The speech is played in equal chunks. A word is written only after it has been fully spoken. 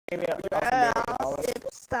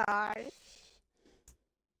Superstar.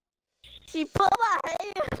 She put my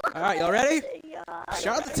hand. Alright, y'all ready?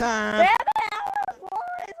 Start the time.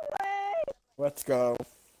 Let's go.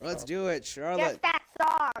 Let's do it, Charlotte. Get that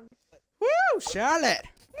song. Woo, Charlotte.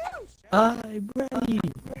 I'm ready.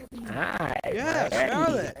 Hi. Yeah,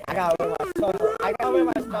 Charlotte. I got my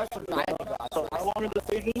special diamond glass. So I wanted the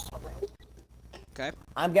stages. Okay.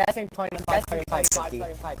 I'm guessing 25, 25, 50. I'm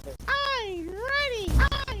ready.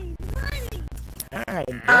 I'm ready.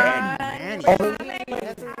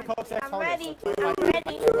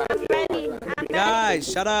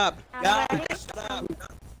 Guys, shut up.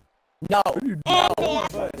 No.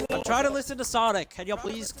 I'm trying to listen to Sonic. Can y'all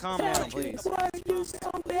please calm down, please?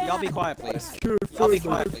 Y'all be quiet, please. Y'all be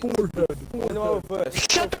quiet, please.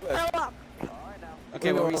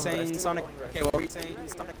 Okay, what were you saying, Sonic?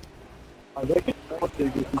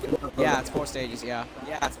 Yeah, it's 4 stages, yeah.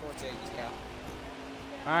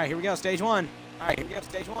 Alright, here we go, stage 1.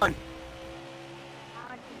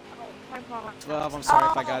 12, I'm sorry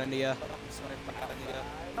if I got into you.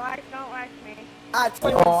 Don't like me.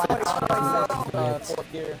 21.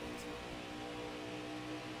 Fourth gear.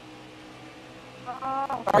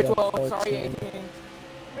 Sorry, 12. Sorry, 18.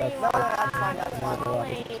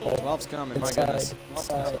 12's coming, my goodness.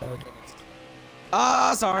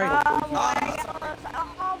 Ah, sorry.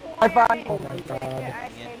 High five. Oh my god.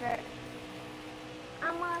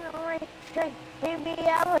 I'm on a race train. Maybe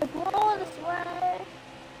I was born this way.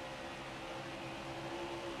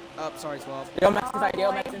 Oh, sorry, 12. Yo, Max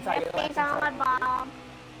inside. He's on my bomb.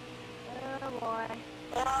 Oh boy.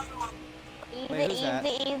 Wait, who's that?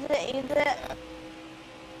 Easy.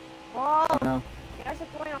 Whoa. No. You guys are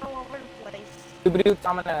going all over the place. Super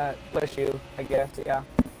I'm gonna push you, I guess, yeah.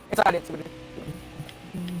 Inside it, Super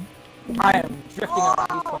I am drifting on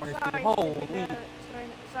these corners, dude. Holy.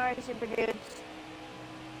 Sorry, super dudes.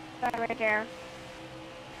 Sorry, right there.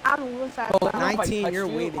 I'm loose at Oh, 19, you're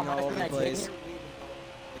weaving all over the place.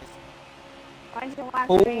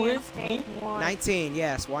 Who is me? 19,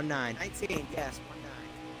 yes, 1-9.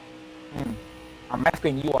 I'm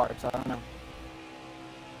asking you are, so I don't know.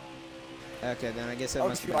 Okay, then I guess it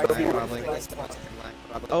must be mine, probably.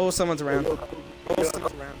 Oh, someone's around.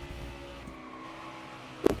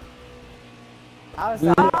 I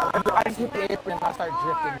just hit the apron and I start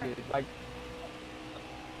drifting, dude. Like,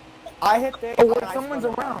 I hit the apron. Oh, someone's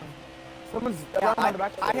around. Someone's around on the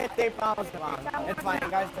back. I hit the apron. It's fine,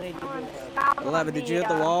 guys. 11, did you hit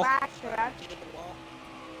the wall?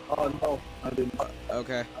 Oh, no. I didn't.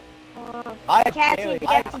 Okay. I can't seem to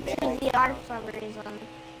get to TZR for some reason.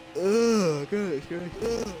 Ugh, good.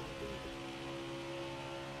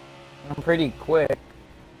 I'm pretty quick.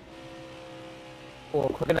 Well,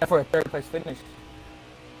 quick enough for a 3rd place finish.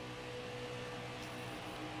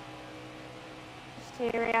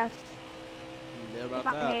 Serious. Yeah, about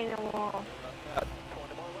Fucking that. hate the wall.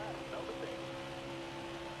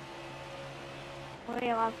 What are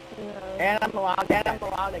you allowed to do? And I'm allowed again.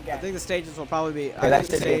 I think the stages will probably be. I think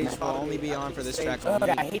the stage will only be on for this track only.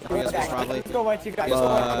 I guess most probably. Let's go what you guys.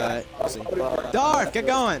 But we'll see. Darth, get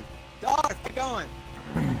going. Darth, get going.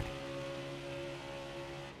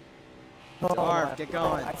 I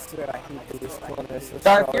swear I hate this corners.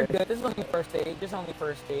 Darth, you're good. This is only first stage. It's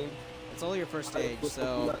only your first stage,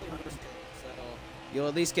 so you'll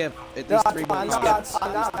at least get at least 3 more skips.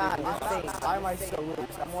 I'm not mad. Why am I so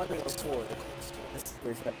loose? I'm one of the 4.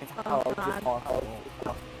 Oh,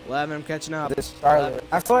 11, I'm catching up. this Charlotte.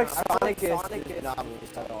 I feel like Sonic is not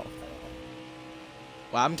loose at all.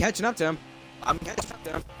 Well, I'm catching up to him.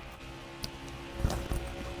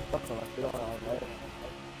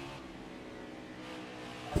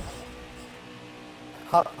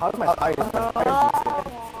 How's my tires?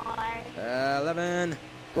 11.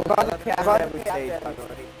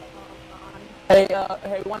 Hey,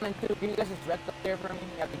 1 and 2, can you guys just rest up there for me?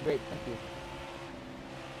 That'd be great, thank you.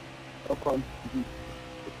 No problem. No,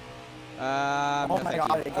 Oh my thank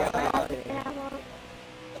god, you.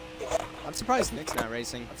 I'm surprised Nick's not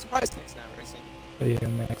racing. Yeah,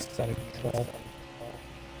 Max is out of control.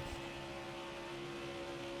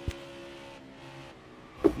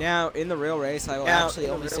 Now, in the real race, I will actually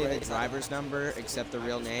only say the driver's number, except the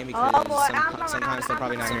real name, because sometimes they'll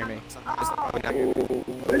probably not hear me.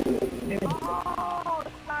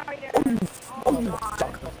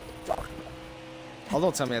 Oh,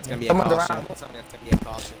 don't tell me that's going to be a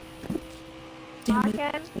caution.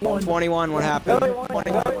 21, what happened?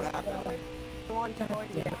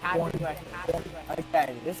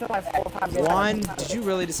 Okay, this is my 4th time. 1, did you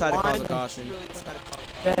really decide to cause a caution?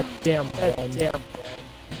 That damn. 1.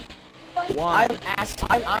 I'm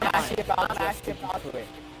asking about it.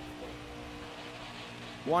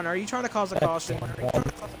 One, are you trying to cause a caution?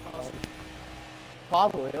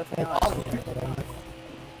 Probably. Let's say probably.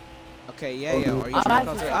 Okay, yeah, yo. Are you trying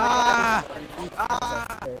to cause a... Ah!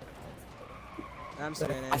 I'm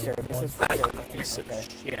spinning. Sure, this is Piece of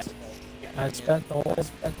shit. I spent the whole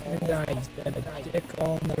night being a dick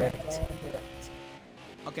on the rats.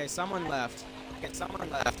 Okay, someone left.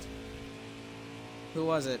 Who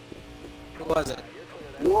was it?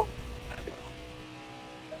 No,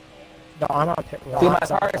 I'm on pit road. Dude, my I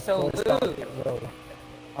car got is so forced on loose. pit road.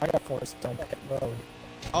 I got forced on pit road.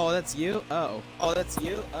 Oh, that's you? Oh.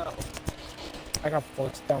 I got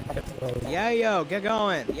forced down pit road. Yeah, yo, get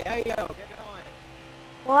going.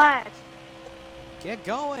 What? Get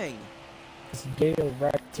going. This Gator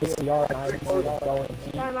wrecked TCR and I was going.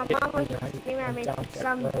 He Sorry, my hit mom was me and screaming at I me. went down pit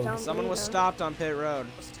Some road. don't Someone was either. stopped on pit road.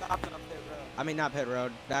 I mean, not pit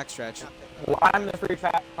road. Backstretch. Well, I'm the free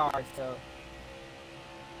trap car, so.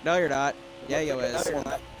 No, you're not. Yeah, yo is. You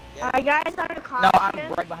guys are the caution? No,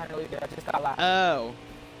 I'm right behind the leader. I just got lost. Oh.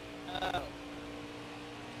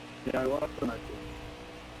 Yeah, I lost the night.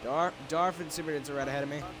 Darf and Super Dudes are right ahead of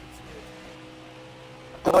me.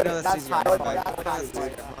 Oh, Oh, no, that's that's easier. high. My bad. That's high.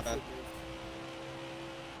 My bad.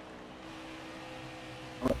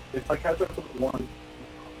 If I catch up to the one.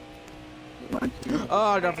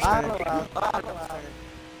 Oh, Darf is I spinning. don't know.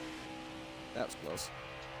 That was close.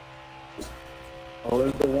 Oh,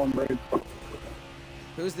 there's the one right.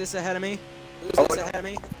 Who's this ahead of me? Oh,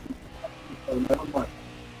 never mind.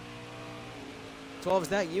 12, is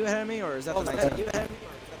that you ahead of me, or is that the 19?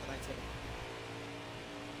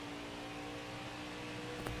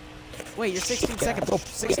 Wait, you're 16 seconds.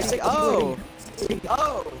 16. Oh!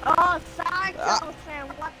 Oh, sorry, Joseph.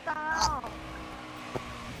 What the hell?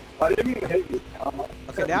 I didn't even hit you.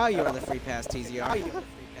 Okay, now you are the free pass, TZR.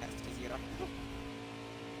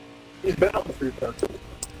 He's been on the free pass.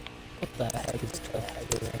 What the heck is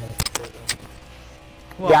happening?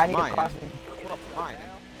 Well, Yeah, I need mine. a caution.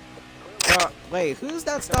 Wait, who's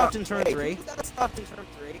that stopped in turn 3?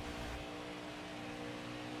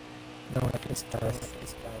 No, I can start.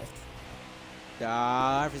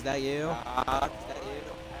 Darf, is that you?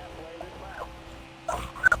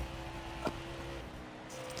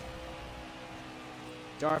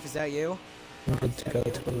 Darf, is that you? I'm good to go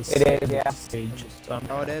to the It is, yeah. stage.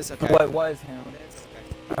 Oh, it is? Okay. What was him?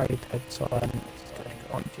 I typed so I'm just gonna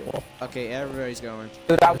go on fuel. Okay, everybody's going.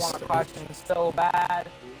 Dude, I want a caution so bad.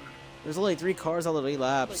 There's only 3 cars on the lead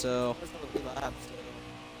lap, so...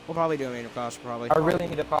 We'll probably do a manual caution, probably. I really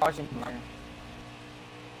need a caution here.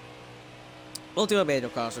 We'll do a manual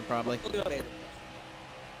caution, probably.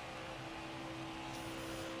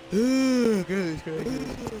 Goodness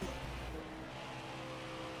gracious.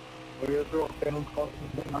 We're gonna throw a phantom caution.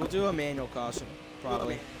 We'll do a manual caution,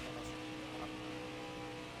 probably.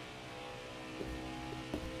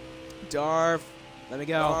 Darf, let me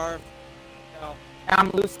go. I'm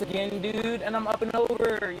loose again, dude, and I'm up and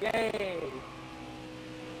over. Yay!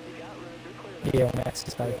 Yeah, Max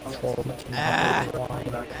is out of control.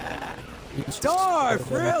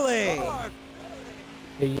 Darf, really?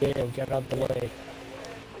 Yeah, get out of the way.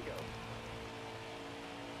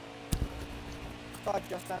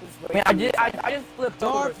 Man, I just flipped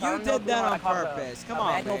over. Darf, so I you don't know did if that wanna on call purpose. a Come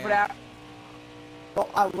on, manual man. for that. Well,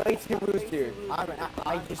 I'm way too loose, dude.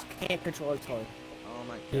 I just can't control it totally. Oh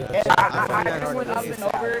my Yeah. gosh. Yeah, I find I that just hard went to up believe.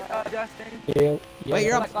 and over, Justin.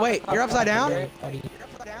 Yeah. Wait, you're upside down? Buddy.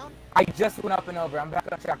 I just went up and over. I'm back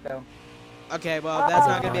on track though. Okay, well, that's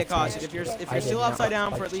not gonna be a caution. If you're still upside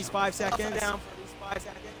down for at least 5 seconds,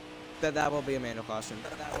 then that will be a manual caution.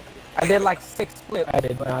 I did like 6 flips. I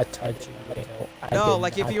did not touch you. No,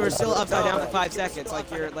 like if you were still upside down for 5 seconds, like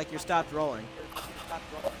you're stopped rolling.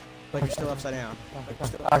 But you're still upside down.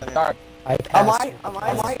 Sorry. I Am passed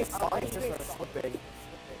I just slipping?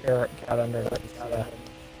 Here, got under the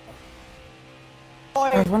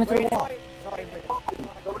I was running through the wall.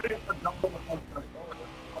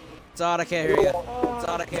 Zod, I can't hear you. Oh,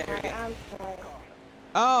 Zod, I can't hear you. I'm sorry.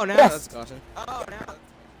 Oh, now Yes. that's a caution.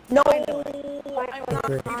 No! I'm not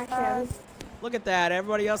cautious. Look at that.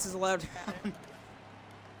 Everybody else is allowed down.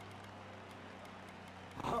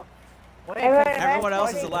 Everyone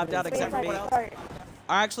else is allowed down except for me.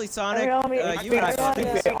 Actually, Sonic, you and I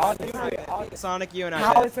bet. Sonic, you and I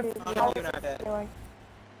bet.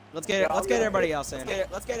 Let's get everybody else in.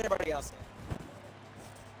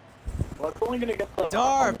 Well, it's only gonna get the.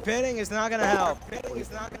 Darf, pitting is not gonna help.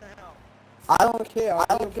 I don't care. I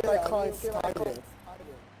don't care. I call it spider.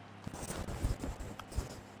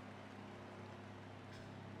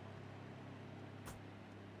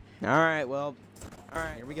 Alright, well,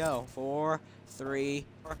 here we go. 4, 3,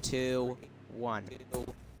 2, 1.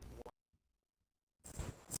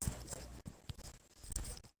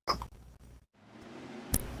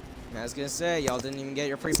 I was gonna say, y'all didn't even get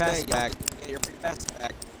your free pass back.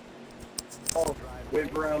 Oh,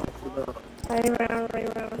 wave around to the...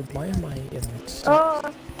 Why am I in this? Oh,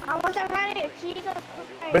 I wasn't ready. Jesus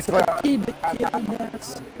Christ. Basically, You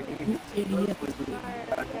idiot.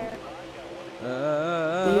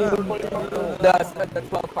 the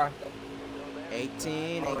 12 car.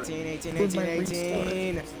 18.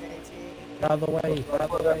 Out of the way.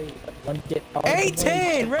 Don't get out of the way.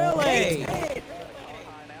 18, really?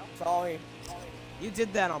 Sorry. You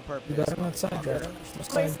did that on You purpose. got him on sidetrack.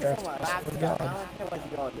 Sidetrack. Oh my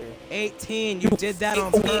god. 18, you did that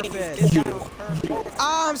on purpose.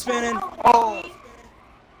 Oh, I'm spinning. Oh,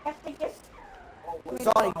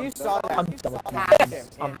 Sorry, you saw that. I'm done with you.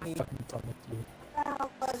 I'm fucking done with you.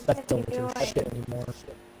 Not done with your shit anymore.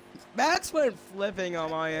 Max went flipping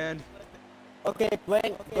on my end. Okay,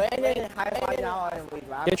 Brandon, high five now and we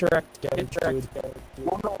wrap. Get your act together, dude.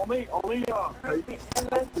 Well, no, only,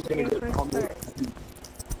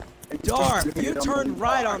 Dark, you turned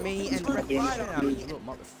right on me and turned right on me, you little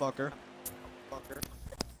motherfucker.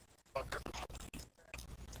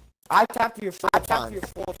 I tapped you 4 times.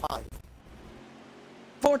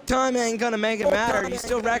 Fourth time ain't gonna make it matter, you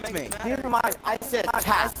still wrecked me. Never mind, I said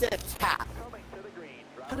tap.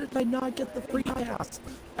 How did I not get the free pass?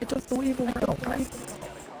 I took the wave around.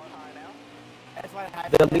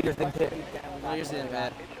 the leaders didn't hit. Leaders didn't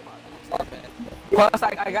bad. Plus,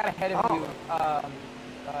 I got ahead of you.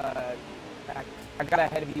 I got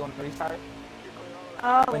ahead of you on the restart.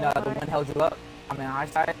 Oh, When the one held you up, I mean, I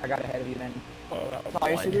started, I got ahead of you then. Well, I'm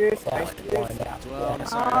sorry.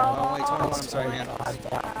 Oh, wait, 21, I'm sorry, man.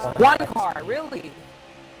 One car, really?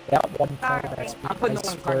 That one car that's I'm putting the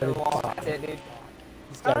one car in the wall. That's it, dude.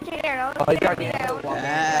 don't you dare. Oh, he's already in the wall.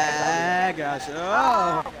 Ah, gosh.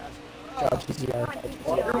 Oh. Judge is here.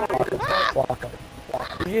 Walk up.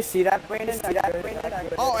 Did you see that, Brandon?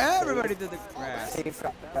 Oh, everybody did the grass.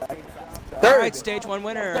 Third. Alright, stage 1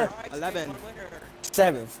 winner. 11.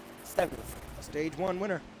 Seventh. Stage 1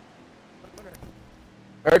 winner.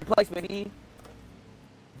 Third place, baby.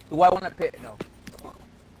 Do I want to pit? No.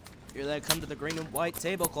 Here they come to the green and white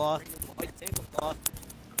tablecloth.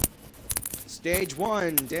 Stage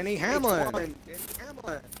 1, Denny Hamlin.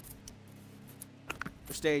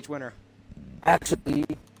 For stage winner. Actually.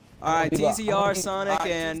 Alright, TZR, Sonic,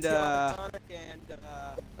 and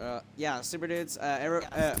yeah, Super Dudes,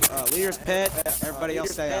 Leaders Pit, everybody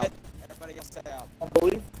else stay out.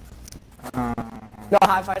 No,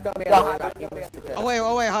 high five. No, high five.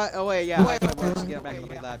 Oh wait, yeah, high five works. Get back in the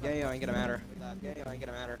big lab. Yeah, ain't gonna matter.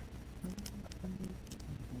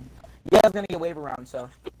 Yeah, I was gonna get wave around, so.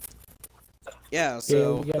 Yeah,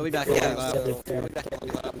 so he'll be back in the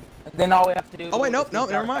big lab. Then all we have to do. Oh wait, nope,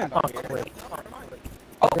 never mind.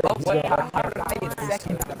 Oh, wait, how did I get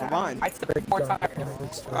second? Never mind. I took 4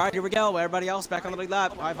 times. Alright, here we go. Everybody else back on the big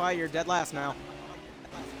lab. Hi-fi, you're dead last now.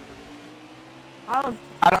 Oh,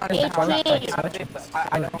 I don't understand how 18.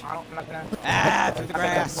 I'm not gonna. Ah, through the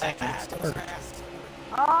grass.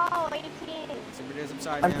 Oh, 18. Super Dudes, I'm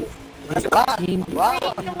sorry, man.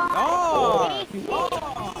 Oh! What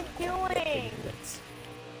are you doing?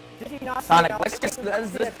 Sonic, let's just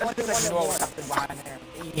ignore what happened behind there.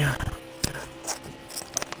 Yeah.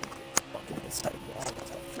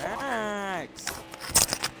 Max!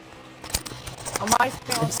 Am I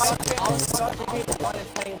supposed to be the one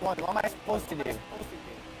and 21? What am I supposed to do?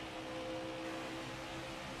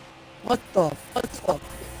 What the fuck?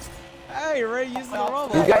 Hey, you're ready to use the You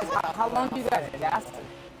robot. guys, how long do you guys gas?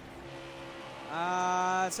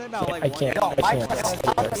 Say about like I 1 can't. minute. I can't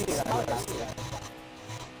stay there.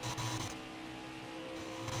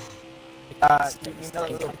 You know,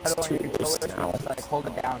 the pedal on your controller, like, hold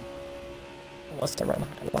it down. Unless I run a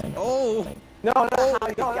highline. Oh! No,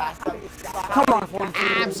 gas. Come on, 42.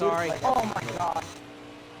 I'm sorry. Oh my god.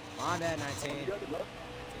 My bad, 19.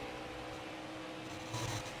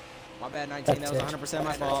 My bad, 19. That was 100%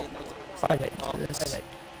 my fault. 5-8.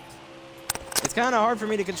 It's kind of hard for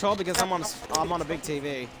me to control because I'm on a big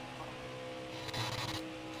TV.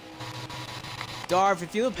 Darv,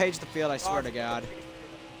 if you would page the field, I swear to God.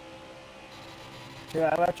 Should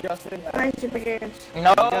I let Justin? Fine, Super Dudes.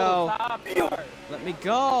 No, Go. stop. Let me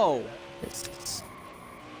go.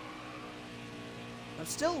 I'm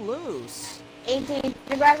still loose. 18.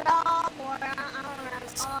 The grass. Oh,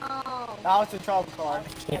 oh. That was the trouble car. I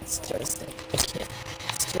can't steer a stick. I can't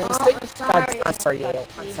steer a Oh, stick. I'm sorry. I'm sorry, Yale.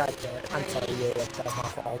 I'm sorry, Yale. That's my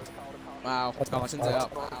fault. Wow, caution's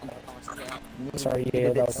out. I'm sorry, You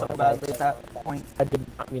Yale. did That was so my badly fault. at that point. I did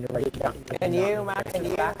not mean to write it down. And you, Max, and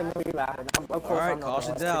you back and we back. Alright,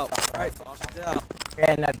 caution's out. Alright, caution's out.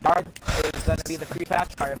 And Dark is is going to be the free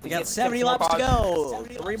fast car. If We get got 6 70 more laps to cars. go.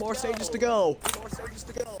 3 more stages to go.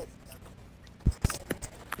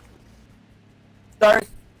 Start.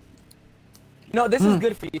 You know, this is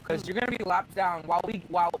good for you because you're gonna be laps down while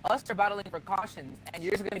us are battling for cautions, and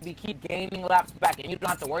you're just gonna be keep gaining laps back, and you don't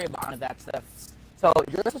have to worry about any of that stuff. So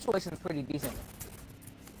your situation is pretty decent.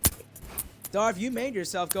 Darv, you made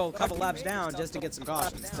yourself go a couple laps down just to get some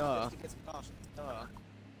cautions. Duh.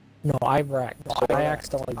 No, I wrecked. I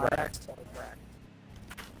accidentally wrecked.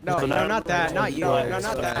 No, not that. Not you. No,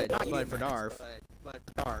 not that. But for Darv.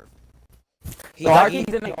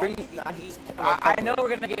 Darky's in the green. I know we're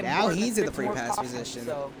gonna get now more he's in the 6 free more pass cautions, position.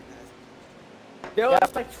 So. There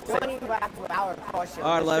was like 20 laps per hour caution.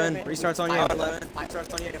 Alright, 11. Restarts on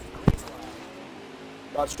you.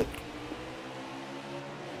 Gotcha.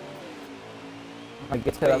 I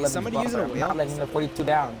get to Wait, 11. somebody using a wheel? Not letting the 42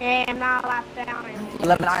 down. Yeah, I'm not lapped down.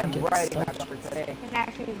 11, I am right for today. It's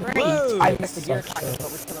actually great. Whoa! I missed the gear time, but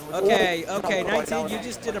we're still in Okay, 19, you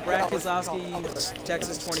just did a Brad Keselowski,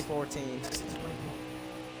 Texas 2014.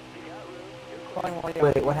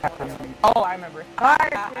 Wait, what happened? Oh, I remember.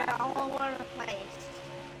 Cars are all over the place.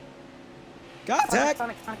 Contact!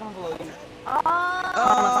 Sonic on below you. Oh!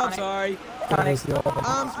 Oh, I'm sorry. Sonic.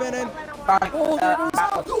 I'm spinning. Sonic.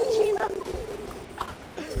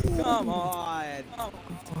 Come on. I'm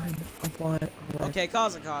fine. Okay,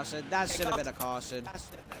 cause a caution. That should have been a caution.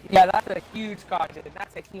 Yeah, that's a huge caution.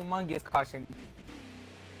 That's a humongous caution.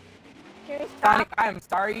 Can we Sonic, stop? I am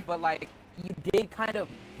sorry, but like, you did kind of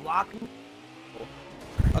block me.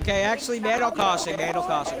 Okay, actually, manual caution. And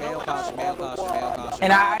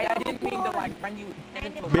I didn't mean to like run you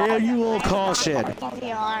into a Manual caution.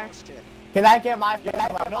 ECR. Can I get my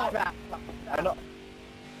I know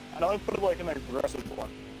I put it like an aggressive one.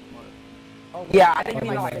 Yeah, I didn't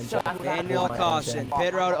mean to like Manual caution.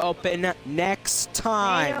 Pit road open next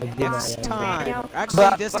time. Next time. Manual.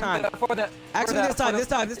 Actually, this time. For the Actually, this time.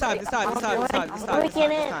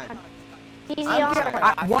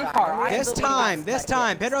 ECR. one car. This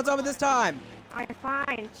time. Pit road's open this time. I'm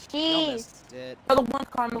fine. Jeez. For the one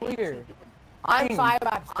car in the leader. I'm 5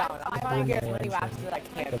 laps down. I'm trying to get as many laps as I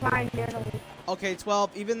can. Fine, Diddle. Okay,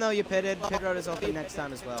 12. Even though you pitted, pit road is open next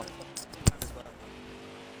time as well.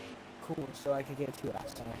 Cool, so I can get 2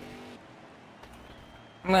 laps down.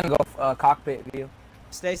 I'm gonna go cockpit view.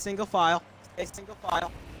 Stay single file. Single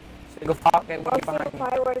cockpit view behind me.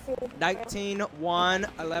 19 1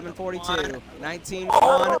 1142. 19 1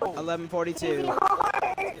 1142.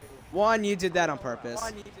 1, you did that on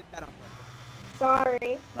purpose.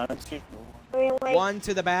 Sorry. 19. Wait. 1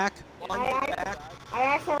 to the back. I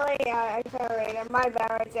accidentally accelerated. My bad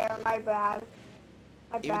right there. My bad.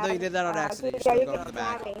 Even though you did that on accident, you TCR, should have gone to the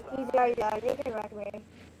back. TCR, you can wreck me.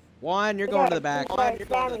 1, you're going to the back. Slam me.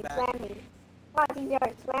 Come on,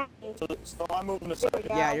 TCR, slam me. So I'm moving to second.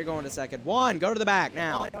 Yeah, you're going to second. 1, go to the back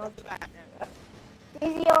now.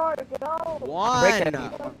 TCR, go. 1.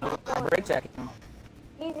 Brake check.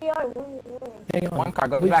 TCR, Hang on. One car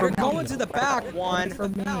goes Wait back. for We're going to the back. 1. Wait for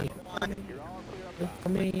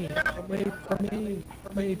me. Wait for me.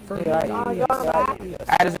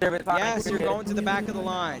 I deserve it. Sonic. Yes, you're going to the back of the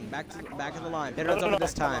line. Back of the line. Pit road's open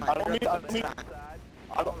this time. I don't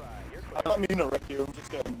mean to wreck you. I'm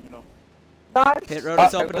just getting, Pit road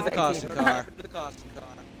is open to the caution car.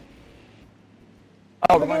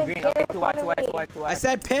 Oh, we're going green. Okay, 2 wide. I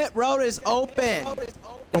said pit road is open.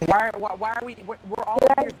 Why are we? We're all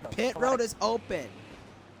here. Though. Pit road is open.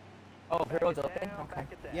 Oh, pit road's open. Okay.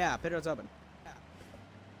 Yeah, pit road's open.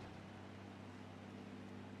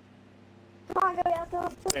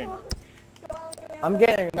 I'm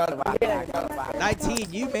getting another lap.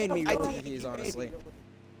 19, you made me really confused, honestly.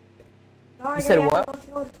 You said what?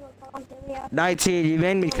 19, you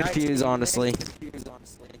made me confused, honestly.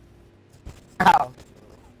 How?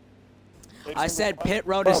 I said pit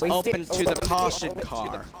road is open to the caution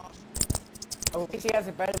car. Oh, she has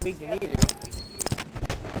a better week than either.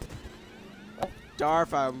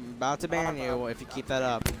 Darf, I'm about to ban you if you keep that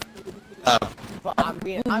up. But I'm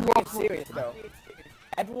being serious though.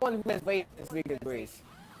 Everyone who has waited this week is Breeze.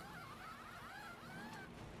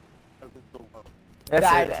 That's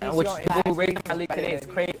Yeah, it. Which people who rated my league today is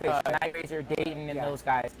Crayfish, Night Racer, Dayton, and those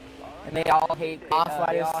guys. And they all hate us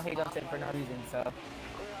for no reason, so.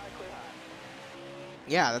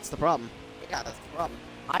 Yeah, that's the problem.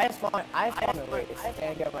 I just want to wait. I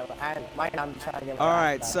can't get my I'm trying to get my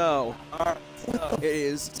Alright, so it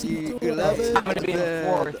is the 11. I'm gonna be in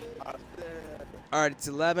the fourth. Alright, it's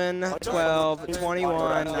 11, 12,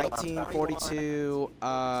 21, 19, 42,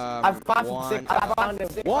 I've found 1.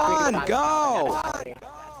 six. 1, go!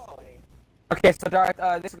 Okay, so Darth,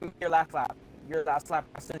 this is gonna be your last lap. your last lap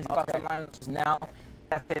as soon as you cross that line, which is now.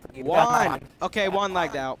 That's it for you. One. Okay, one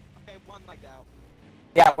lagged out.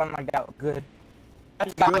 Yeah, one lagged out. Good.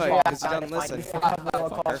 Good, because you don't listen. Black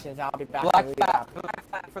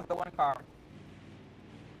flag for the one car.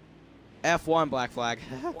 F1 black flag.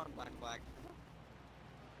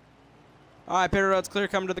 Alright, pit road's clear,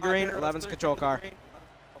 coming to the green. 11's control car.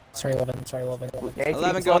 Sorry, 11.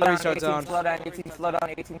 11 going to restart zone. Slow down, 18 slow down,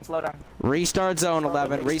 18 slow down. Restart zone,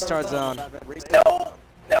 11. Restart zone. No.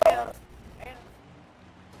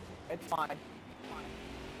 It's fine.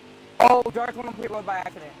 Oh, Dark went on pit road by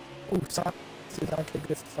accident. Oh, sorry. This is not a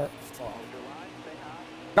good start.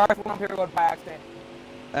 Dark went on pit road by accident.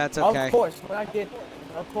 That's okay. Of course,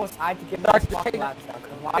 I had to get Dark, my take laps down.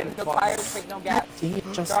 take no tires, take no gas. Dang it,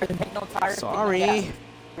 Dark, Justin. take no tires, take no Sorry. gas.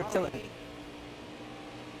 You're killing me.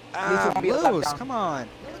 Lose, come on.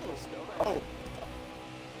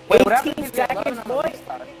 Wait, what happened? 18 seconds, boy.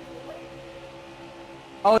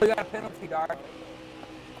 Oh, you got a penalty, Dark.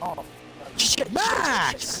 Oh,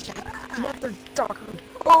 Max! Mother dog.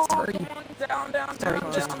 Oh, Sorry. down. Sorry,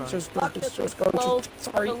 just go.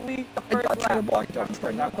 Sorry. I'm not trying to block. I'm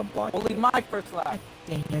trying not to block. We'll leave my first lap.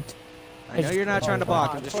 Dang it. I know you're not trying to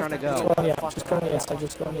block, I'm just trying to go. Just go on the inside.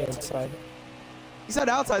 Just go on the inside. You said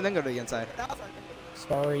outside, then go to the inside.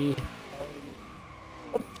 Sorry.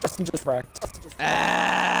 Oh, Justin just wrecked.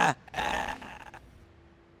 Ah!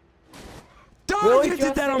 Darn, Really, you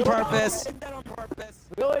did that on Justin? purpose!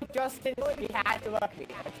 really, Justin? You had to wreck me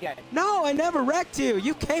again. No, I never wrecked you!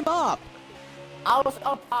 You came up! I was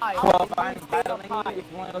up high. Well, if I'm battling you,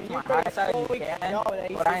 if you want to go to my high side, you can,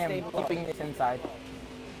 but I am keeping this inside.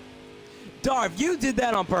 Darv, you did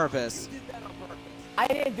that on purpose! I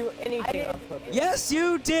didn't do anything on purpose. Yes,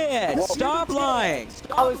 you did! Stop lying!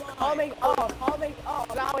 I was coming up.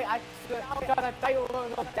 Sorry, I thought you were going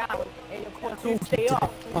to go down, and of course you stay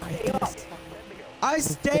up. I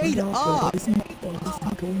stayed up!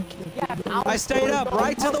 I stayed up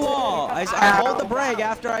right to the wall! I hold the brake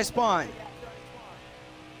after I spawn.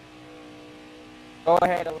 Go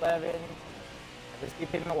ahead, 11. Just keep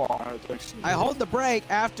hitting the wall. I hold the brake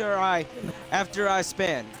after I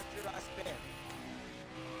spin.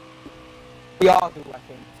 We all do, I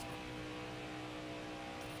think.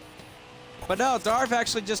 But no, Darv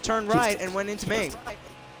actually just turned right and went into me.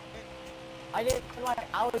 I didn't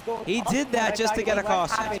I was going. He did that just to get a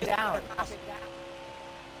caution. Down.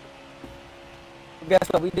 Guess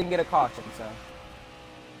what? We didn't get a caution, so.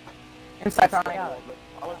 Inside time.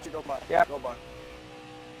 I'll let you go by. Yeah. Go by.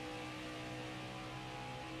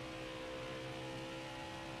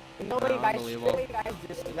 You know what, you guys Unbelievable.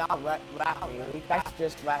 just not rap me. You guys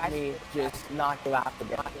just rap me, just not rap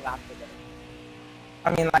again.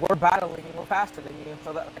 I mean, like, we're battling, we're faster than you,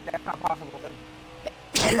 so that's not possible.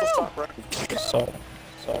 So,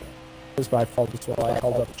 it was my fault as well. I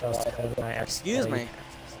held up Justin and I Excuse me.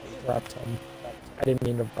 wrapped him. I didn't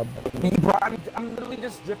mean to rub him. Me, bro, I'm literally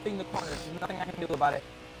just drifting the corners. There's nothing I can do about it.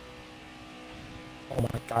 Oh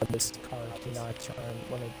my god, this car cannot turn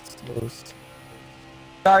when it's loose.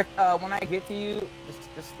 Dark, when I get to you,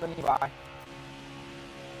 just let me by.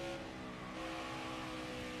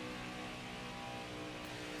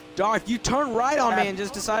 Darv, you turned right on me and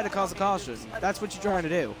just decided to cause a caution. That's what you're trying to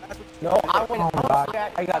do. No, I went Oh my God.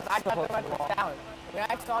 I got I so thought close the to the wall. was down. When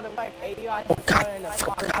I saw the right 80, I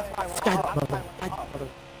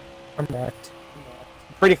I'm wrecked.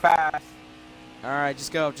 Pretty fast. Alright,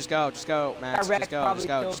 just go, Max. That Just wreck go. probably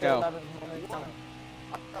killed the 11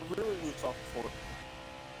 I really loose off the floor.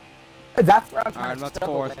 That's where I'm Alright, trying I'm to not the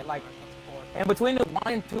struggle fourth. with it. Like, and between the 1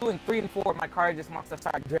 and 2 and 3 and 4, my car just wants to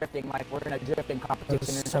start drifting. Like we're in a drifting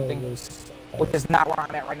competition or something, which is not where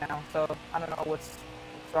I'm at right now. So I don't know what's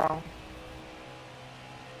wrong.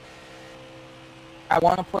 I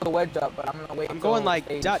want to put a wedge up, but I'm gonna wait. I'm until going like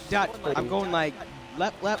stage dot. 3. I'm going like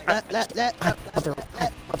left. Mother.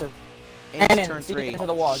 And then turn see 3. into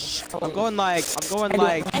the wall. I'm going like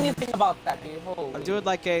anything about that, dude. Holy. I'm doing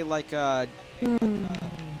like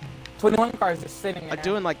 21 cars just sitting there. I'm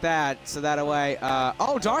doing like that, so that way.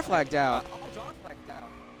 Oh, Darth lagged out.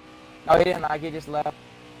 No, he didn't like. He just left.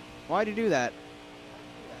 Why'd you do that?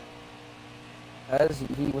 Because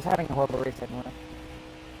he was having a horrible race anyway.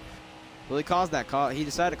 Well, he caused that he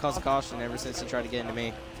decided to cause a caution ever since he tried to get into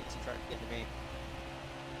me.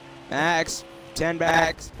 Max, 10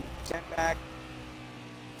 back,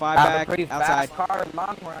 5 I have a back, pretty outside. fast car,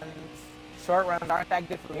 long runs. Short runs aren't that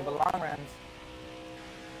good for me, but long runs.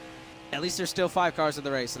 At least there's still 5 cars in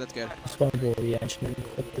the race, so that's good. Just want to go the engine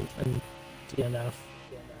quickly and DNF.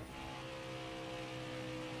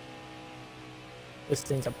 This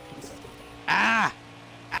thing's a piece. Ah!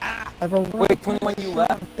 Everyone, Wait, 21 you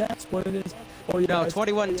left? That's what it is. Oh, yeah, No, it's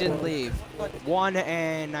 21 didn't leave. 1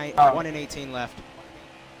 and 18 left.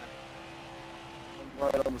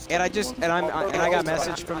 And I got a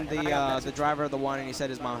message from the driver of the 1, and he said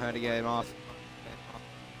his mom had to get him off.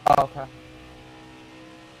 Oh, okay.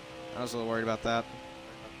 I was a little worried about that.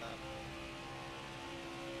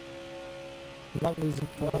 I'm not losing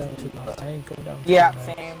point down to the tank, go down to Yeah,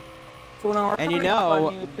 the same. So no, And you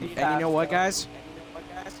know what, guys?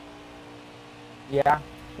 Yeah.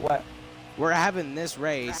 What? We're having this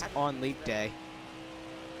race on Leap Day.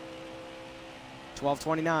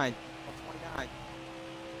 12:29.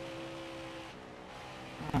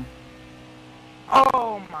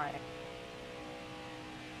 Oh my!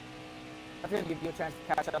 I'm gonna give you a chance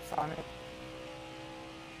to catch up, Sonic.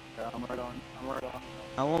 Yeah, I'm right on.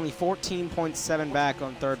 I'm only 14.7 back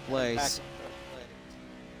on 3rd place.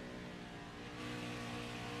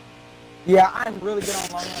 Yeah, I'm really good on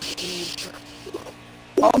long run speed.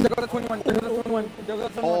 Oh, there goes the 21. There goes the 21. There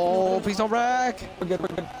goes the 21. Oh, please don't wreck. We're good. We're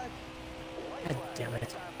good. God damn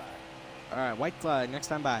it. All right, white flag. Next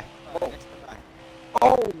time, bye.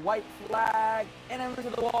 Oh, white flag. And I'm into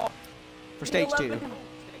the wall. For stage 2.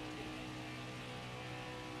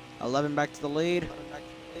 11 back to the lead.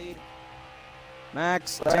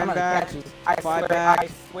 Max, 10 back. 5 back. I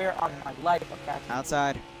swear on my life I'll catch you.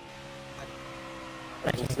 Outside.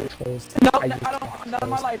 I just closed. No, I no, just I don't. closed. Not on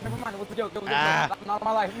my life. Never mind. It was a joke. It was a joke. Not on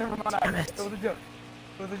my life. Never mind. Damn it. It was a joke.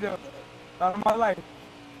 It was a joke. Not on my life.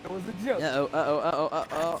 It was a joke.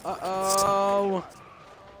 Uh-oh.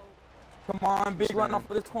 Come on, big run off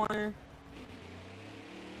for this corner.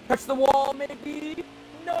 Touch the wall, maybe.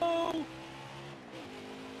 No.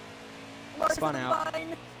 Spun out.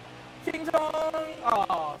 Line. King Kong.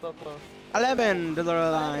 Oh, so close. 11 to the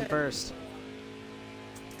line first.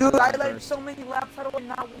 Dude, I led so many laps. How do I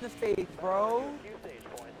not win the stage, bro?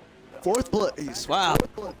 4th place. Wow.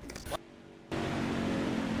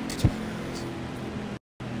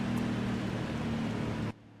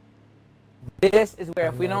 This is where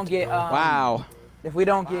if we don't get Wow. if we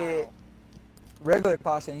don't get regular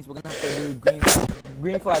cautions, we're gonna have to do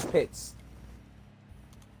green flag pits.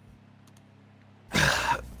 All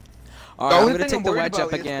right, I'm only gonna thing take I'm the worried wedge up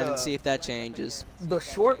about is again the- and see if that changes. The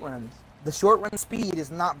short run speed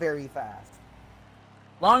is not very fast.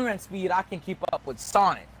 Long run speed, I can keep up with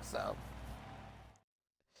Sonic. So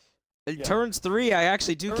In turns 3, I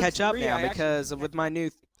actually do catch up now because with my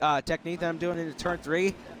new technique that I'm doing in turn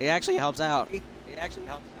 3, it actually helps out.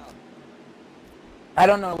 I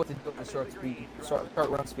don't know what to do with short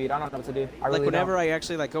run speed. I don't know what to do. I really Like whenever don't. I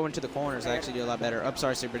actually like go into the corners, I actually do a lot better. I'm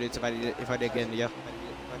sorry, Super Dudes, if I did get into you.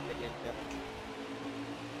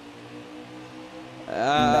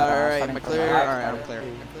 Alright, am I clear? Alright, I'm clear.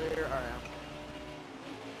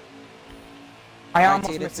 I almost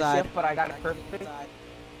 19 missed the inside. shift, but I got it perfect.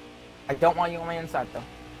 I don't want you on my inside though.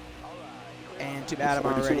 And too bad I'm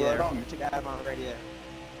already there.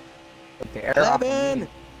 Okay, air off of 11! me.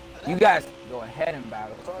 You guys go ahead and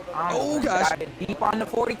battle. Oh, gosh. Got it deep on the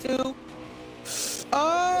 42.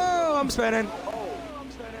 Oh, I'm spinning.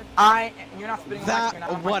 You're not spinning.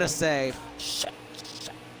 That, what a save.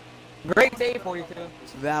 Great save, 42.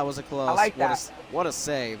 That was a close. I like that. What a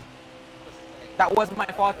save. That wasn't my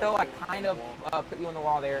fault though. I kind of put you on the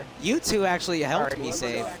wall there. You two actually helped Sorry. me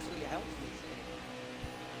save.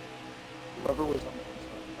 Whoever was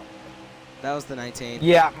That was the 19.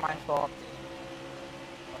 Yeah, my fault.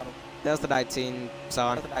 That was the 19,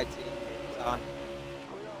 Son. Dude,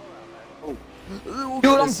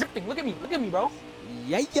 I'm drifting. Look at me, bro.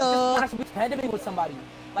 Yeah. I should be ahead of me with somebody.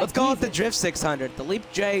 Like, Let's call it the Jesus. Drift 600. The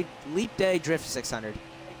Leap Day Drift 600.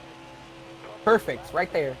 Perfect,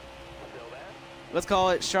 right there. Let's call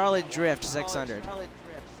it Charlotte Drift 600.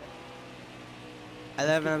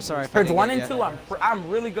 11, I'm sorry. if I Turns didn't 1 get and ya. 2, I'm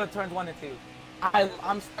really good. Turns 1 and 2.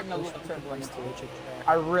 I'm starting to look at turns 1 and 2.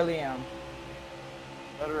 I really am.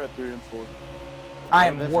 better at 3 and 4. I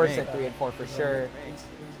Bit am for worse me. at 3 and 4 for sure.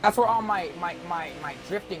 That's where all my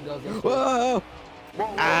drifting goes into. Whoa!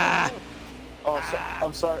 Ah! Oh,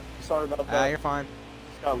 I'm sorry about that. You're fine.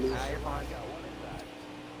 Got loose.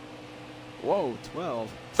 Whoa,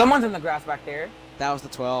 12. Someone's in the grass back there. That was the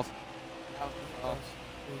 12.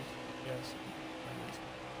 Yes.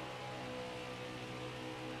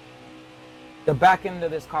 The back end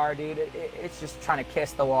of this car, dude, it's just trying to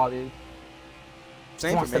kiss the wall, dude.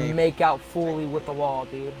 Same Wants for to me. make out fully with the wall,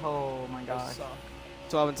 dude. Oh my gosh.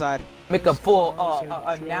 12 inside. Make a full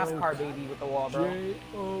a NASCAR baby with the wall, bro.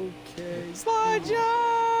 J-O-K. Slide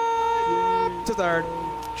jump to 3rd.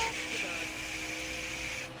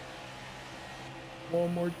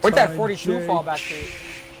 One more time. Where'd that 42 J. fall back to?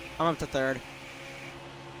 I'm up to 3rd.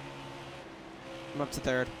 I'm up to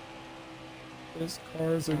 3rd. This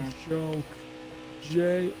car's a joke.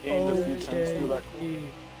 J-O-K-E.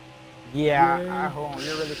 Yeah, hold on,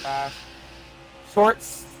 you're really fast. Short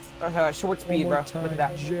speed, bro. Look at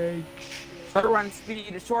that. Jake. Short run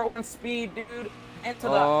speed, dude. Into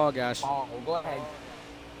Oh the gosh. ball. Go ahead.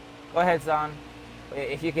 Go ahead, Zon.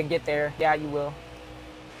 If you can get there, yeah, you will.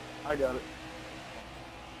 I got it.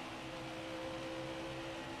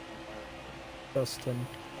 Justin.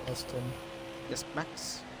 Yes,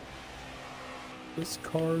 Max. This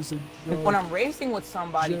car's a joke. When I'm racing with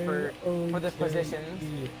somebody for the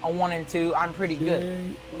positions on 1 and 2, I'm pretty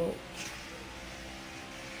good.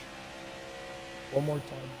 One more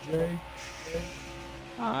time, Jake.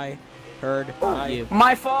 I heard you.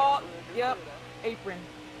 My fault. Yep. Apron.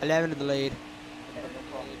 11 to the lead.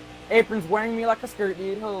 Apron's wearing me like a skirt,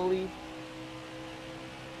 dude. Holy.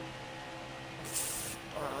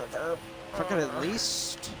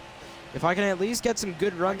 If I can at least get some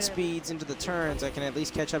good run speeds into the turns, I can at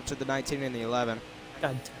least catch up to the 19 and the 11.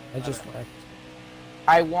 God damn, I just wrecked.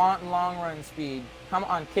 I want long run speed. Come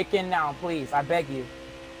on, kick in now, please. I beg you.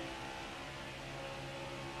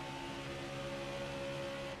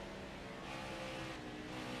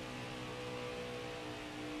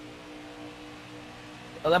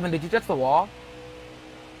 Eleven, did you touch the wall?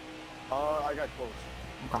 I got close.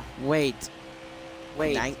 Okay. Wait.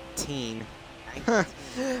 19.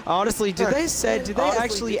 Honestly, did they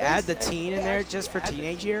actually add the teen in there just for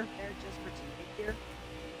teenage year?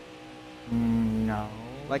 No.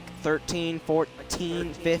 Like 13,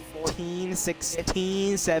 14, 15,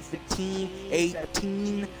 16, 17,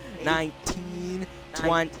 18, 19,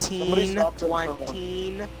 20,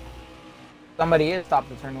 20. Somebody is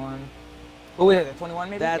stopped at turn 1. Who is it? 21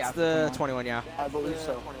 maybe? That's Yeah, the 21, yeah. I believe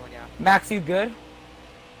so. Max, you good?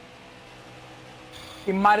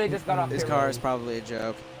 He might have just got off. This car is probably a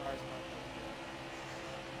joke.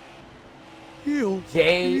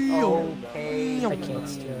 J-O-K. I can't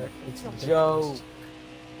steer it. It's a Joke.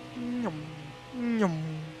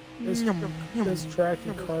 This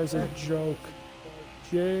tracking car's a joke.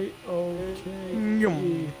 J-O-K-E.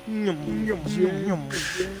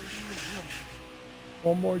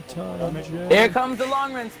 One more time, Jay. Here comes the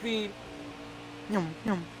long run speed.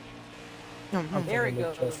 There it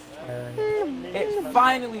goes. It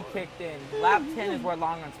finally kicked in. Lap 10 is where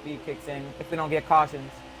long run speed kicks in if we don't get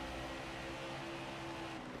cautions.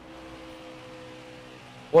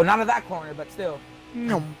 Well, not at that corner, but still.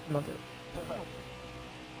 No. Mother.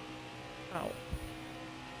 Ow.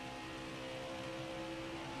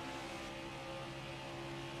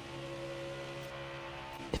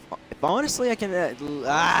 If honestly I can...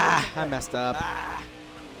 I messed up.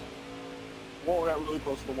 Whoa, we got really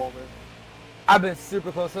close to the wall there. I've been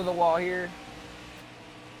super close to the wall here.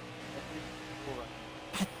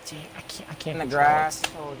 God damn, I can't. In the control grass.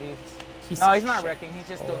 it. Oh, jeez. No, he's not wrecking. He's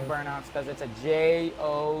just doing burnouts because it's a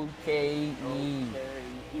J-O-K-E.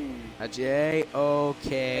 A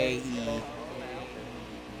J-O-K-E.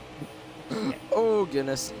 Oh,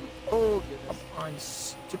 goodness. Oh, come on,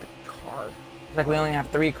 stupid car. It's like we only have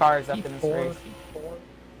 3 cars up in this race.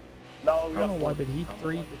 No, I we don't got know why, but Heat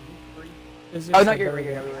 3 physics Oh, no, are you're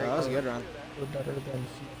better right. than- Oh, that was a good run. We're better than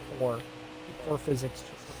Heat 4. Heat 4 physics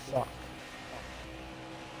just suck.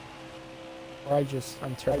 Or I'm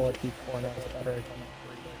terrible at Heat 4 and I was better at Heat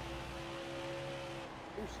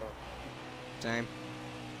 3. Same.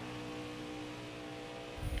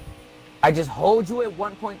 I just hold you at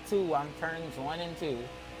 1.2 on turns 1 and 2.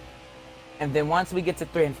 And then once we get to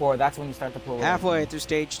 3 and 4, that's when you start to pull away. Halfway through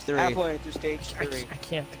stage 3. I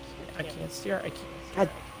can't steer. I can't.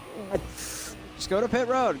 God. Just go to pit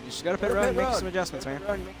road. Just go to pit road and make some adjustments, man.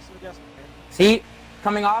 See,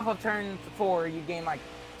 coming off of turn 4, you gain like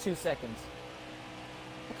 2 seconds.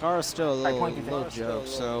 The car is still a little Like, joke,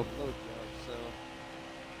 so...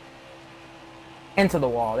 Into the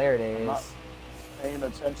wall. There it I'm not is. paying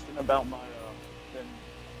attention about my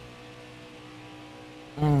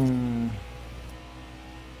thing.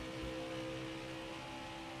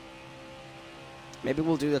 Maybe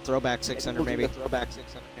we'll do the throwback 600, maybe.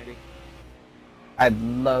 I'd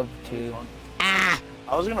love to. I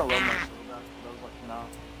was gonna run my throwback, but I was like, no.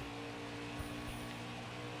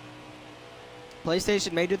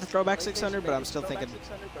 PlayStation may do the throwback 600, but I'm still thinking...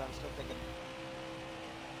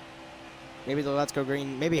 Maybe the Let's Go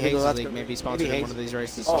Green, maybe Hazy League may be sponsored in one of these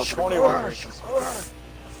races. Oh, 21.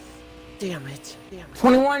 Damn it.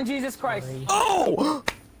 21, Jesus Christ. Sorry. Oh!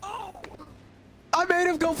 I made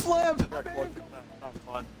him go flip! Not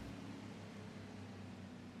fun.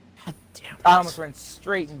 God damn it. I almost ran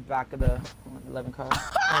straight in the back of the 11 car.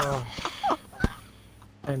 Oh.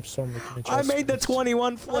 I'm so making I adjustments. made the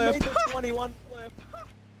 21 flip.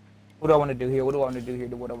 What do I want to do here? What do I want to do here?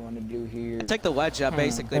 What do I want to do here? Take the wedge up,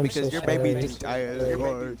 basically, I'm because so your baby sorry. is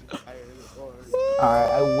tired. Alright,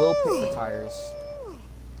 I will pick the tires.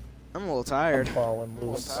 I'm a little tired. I'm falling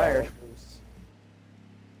loose. tired.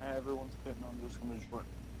 Everyone's pitting on this one.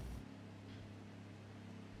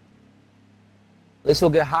 At least we'll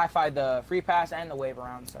get high-five the free pass and the wave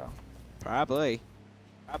around, so. Probably.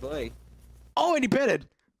 Oh, and he pitted.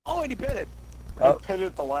 He pitted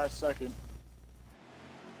at the last second.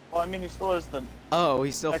 Well, I mean, he still has the... Oh,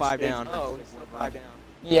 he's still Next 5 stage. down.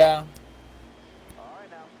 Yeah.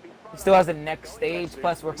 He still has the next stage,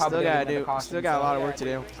 plus we're probably Still gonna gotta win the do. caution, Still got a so- lot of work to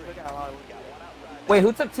do. Wait,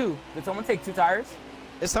 who took 2? Did someone take 2 tires?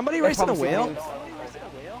 Is somebody That's racing a probably wheel?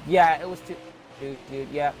 someone- Yeah, it was 2. Dude,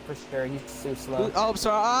 yeah, for sure. He's too slow. Oh, I'm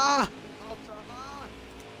sorry. Ah!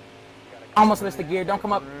 Almost missed the gear. Don't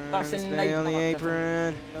come up. Larson, Stay on the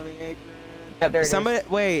apron. Yeah, there it is. Somebody,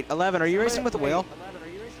 wait, 11. Are you racing with the wheel?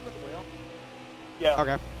 Yeah.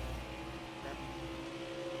 Okay.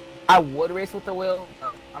 I would race with the wheel.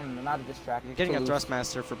 I'm not at this track. I'm getting a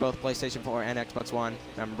Thrustmaster for both PlayStation 4 and Xbox One.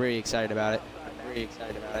 I'm really excited about it.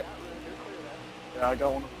 Yeah, I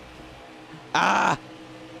got one. Ah!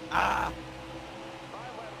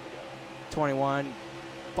 21.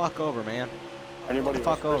 Fuck over, man. Anybody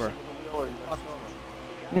Fuck else over. racing with the wheel, or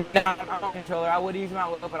you just- Nah, I'm on controller. I would use my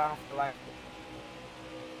wheel, but I don't feel like it.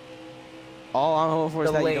 All I'm hoping for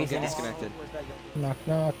is The that you don't get laziness. disconnected. Knock,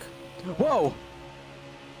 knock. Whoa!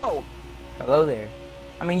 Hello there.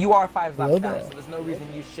 I mean, you are 5 Hello laps down, there. so there's no reason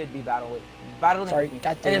you should be battling Sorry, with me. God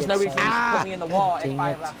And dang there's it, no reason you sorry. should put me in the wall at Dang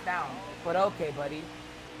 5 it. laps down. But okay, buddy.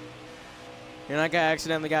 You know, I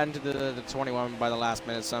accidentally got into the 21 by the last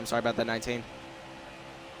minute, so I'm sorry about that 19.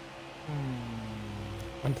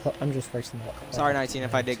 I'm just racing that. Sorry, 19,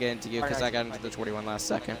 if I did get into you, because I got into the 21 last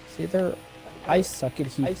second. See, I suck at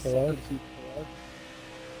Heat 4.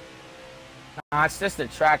 Nah, it's just the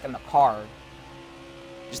track and the car.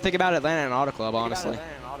 Just think about Atlanta and Auto Club, honestly.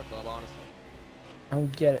 I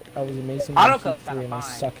don't get it. I was amazing Auto at Heat Club's 3 kinda and I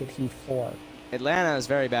fine. suck at Heat 4. Atlanta is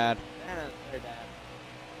very bad.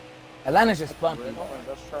 Atlanta's just bumpy.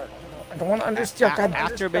 That's right. I don't want to understand. God,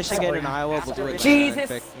 After Michigan and Iowa, we'll do Atlanta Jesus.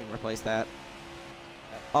 and replace that.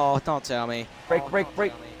 Oh, don't tell me. Break.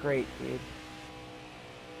 Great, dude.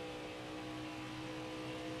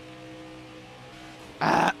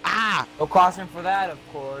 No caution for that, of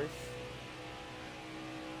course.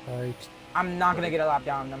 Alright. I'm not gonna get a lap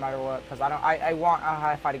down no matter what, because I want a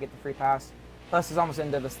high five to get the free pass. Plus, it's almost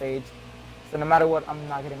into the stage, so no matter what, I'm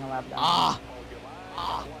not getting a lap down.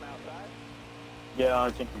 Yeah,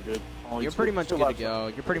 I think we're good. Only You're two- pretty much two good to laps go.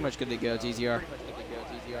 You're pretty much good to go, TZR.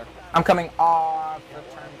 I'm coming off the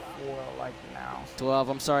turn 4 like now. 12,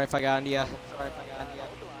 I'm sorry if I got into you. I left.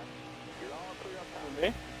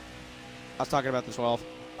 Me? was talking about the 12.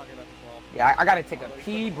 Yeah, I gotta take a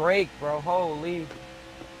pee break, bro. Holy.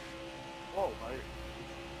 Whoa,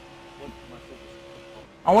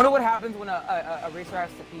 I wonder what happens when a racer has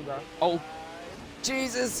to pee, bro. Oh,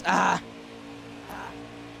 Jesus! Ah!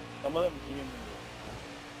 some of them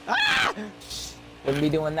Wouldn't be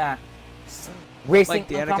doing that. Racing Like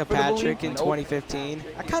Danica uncomfortably? Patrick in Nope. 2015.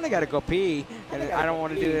 I kind of got to go pee, and I don't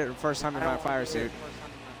want to do it the first time in my fire suit.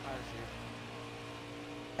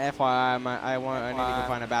 FYI, I need to go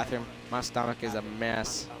find a bathroom. My stomach is a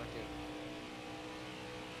mess.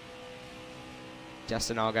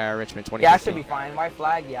 Justin Allgaier, Richmond, 2015. Yeah, I should be fine. White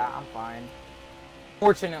flag, yeah, I'm fine.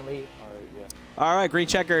 Fortunately. All right, green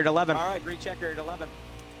checker at 11. Did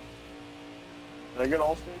I get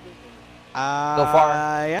all stages? So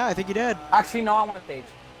far. Yeah, I think you did. Actually, no, I want a stage.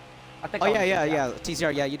 I think Oh, I want yeah. a stage,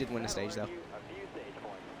 TCR, yeah, you did win the stage, though.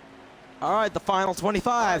 All right, the final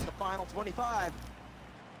 25. The final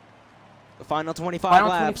 25 Final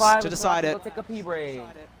laps 25 to is decide when I it. have to go take a pee break.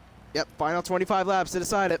 Yep, final 25 laps to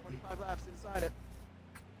decide it.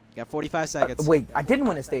 Got 45 seconds. Wait, I didn't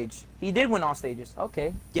win a stage. He did win all stages.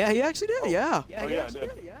 Okay. Yeah, he actually did, yeah. Oh, yeah, I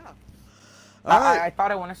did. All right, I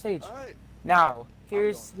thought I won a stage. Now,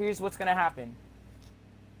 here's what's gonna happen.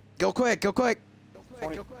 go quick.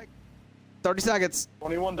 30 seconds.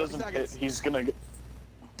 21 doesn't hit. He's gonna get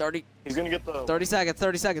 30 the 30 seconds.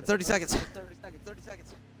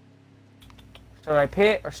 Should I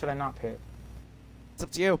pit or should I not pit? It's up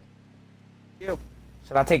to you.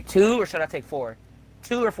 Should I take 2 or should I take 4?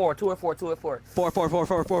 2 or 4? 2 or 4? 2 or 4?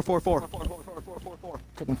 4.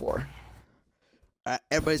 Taking 4.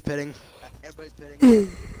 Everybody's pitting.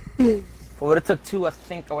 If I would have took 2, I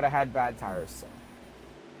think I would have had bad tires. So.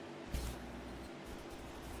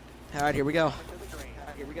 All right, here we go.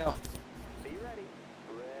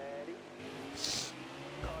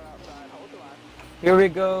 Here we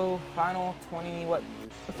go. Final 20. What?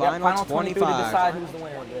 The final 22 to 25. decide who's the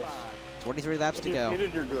winner of this. 23 laps to go.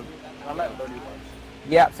 You're good. I'm at 30 laps.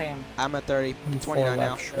 Yeah, same. I'm at 30. 29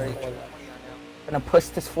 now. Gonna push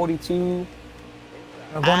this 42.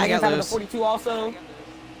 I got the loose. 42 also. Did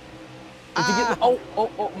you get?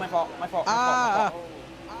 Oh, my fault.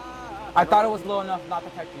 I thought it was low enough not to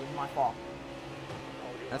catch you. My fault.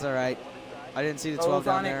 That's all right. I didn't see the Oh, 12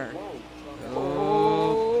 down Sonic. there.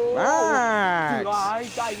 Oh, Max! dude, I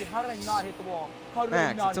died. How did I not hit the wall? How did I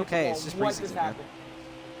Max, not it's hit okay. the wall? It's just what preseason, just man. happened?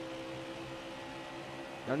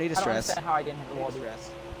 No need to I don't stress. understand how I didn't hit the wall, dude.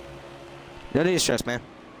 No need to stress, man.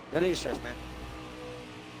 No need to stress, man.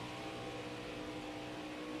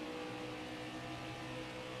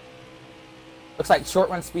 Looks like short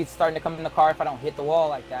run speed's starting to come in the car if I don't hit the wall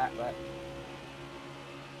like that, but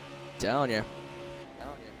Telling you.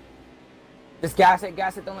 just gas it,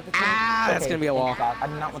 don't let the team. That's gonna be a wall. God. I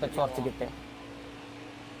do not want the 12 to get there.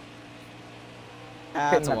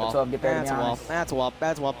 That's a let the wall. 12 get there, to be That's a wall. honest. That's a wall.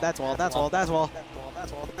 That's a wall. That's a wall. That's a wall. That's a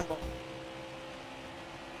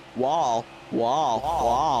wall. Wall.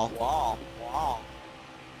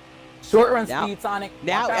 Short run Now- speed, Sonic.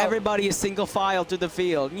 Now Watch out. everybody is single file through the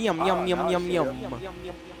field. Yum, yum, yum, yum, yum.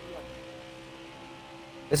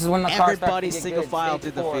 This is when the car starts to Everybody's get single good. file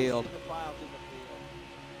Stage through the 4. field.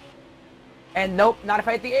 And nope, not if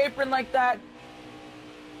I hit the apron like that.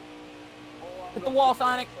 Hit the wall,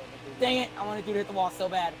 Sonic. Dang it, I wanted you to hit the wall so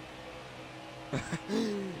bad.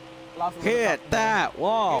 Hit that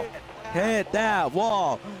wall. Hit that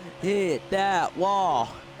wall. Hit that wall.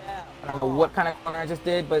 I don't know what kind of corner I just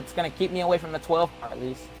did, but it's gonna keep me away from the 12 car at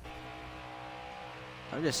least.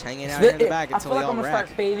 I'm just hanging out here in the back I until feel we like I'm all gonna wreck.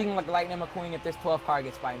 start fading like Lightning McQueen if this 12 car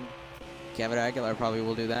gets by me. Kevin Aguilar probably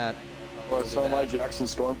will do that. Well, so am I, Jackson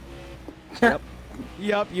Storm.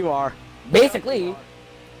 Yup, you are. Basically,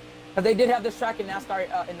 because they did have this track in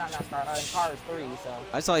NASCAR, in not NASCAR, in Cars 3, so.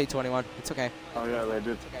 I saw you 21. It's okay. Oh yeah, they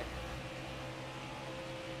did.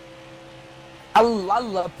 I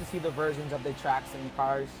love to see the versions of the tracks in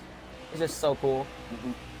Cars. It's just so cool.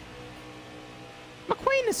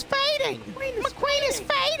 McQueen is fading. McQueen is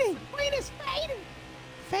fading.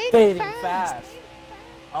 Fading fast.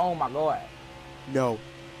 Oh my god. No.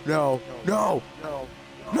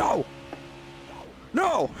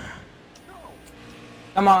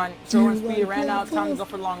 Come on, short run speed ran out, time to go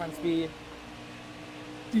for long run speed.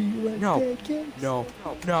 Do you like No. pancakes? No.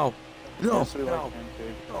 Yes, we like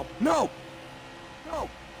pancake. No.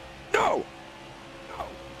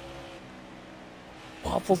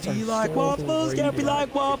 Waffles Do are you like so waffles? Yeah, we overrated.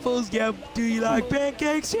 like waffles. Yeah. Do you like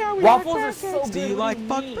pancakes? Yeah, we Waffles like are so pancakes. Do good, you what like do you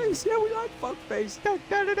fuck mean? face? Yeah, we like fuck face. Fuck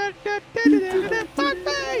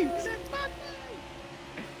face.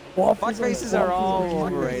 Waffles Fuck faces are all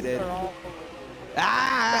overrated.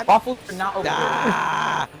 Ah! Waffles are not overrated.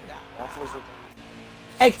 Ah!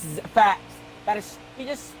 Facts. That is, he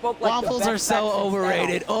just spoke like the Waffles best are so facts since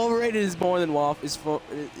overrated. now. Overrated is more than waffles.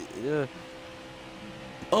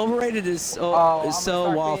 Overrated is Oh, I'm gonna so start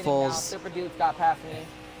fading now. waffles. Super Dudes got past me.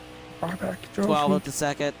 12 up to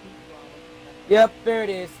second. Yep, there it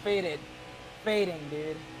is. Faded. Fading,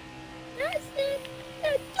 dude.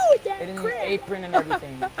 Hitting the apron and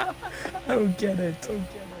everything. I don't get it.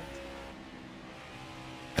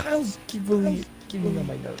 Kyle's giving me on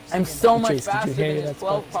my nerves. I'm so much Chase, did you faster hear than that this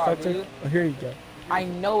 12 car, Spectre? dude. Oh, here you go. I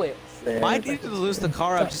know it. Might need to lose the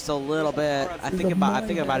car up just a little bit. I think it might have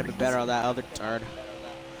been better on that other turn.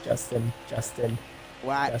 Justin.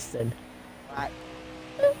 What?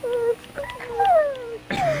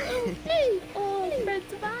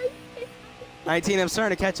 19. I'm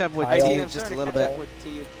starting to catch up with Kyle. T just a little bit.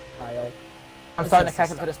 Kyle. I'm starting to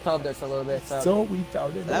catch up to this 12 just a little bit, so. So we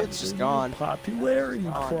found it. That was just gone. Popularity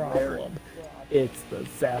problem. It's the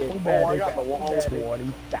Zappomatic got the wall.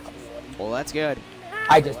 20,000. Well, that's good.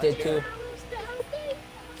 I just did too.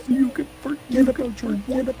 So you can forget about your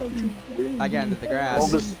win. I got into the All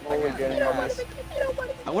grass. this slowly getting on this.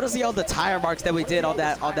 I want to see all the tire marks that we did on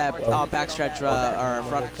that backstretch or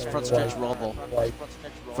front stretch roll, Like,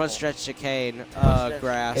 front stretch chicane,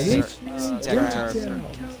 grass, and it's tech turf, down.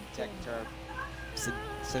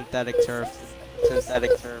 synthetic turf.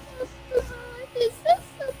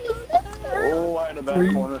 Oh, right in the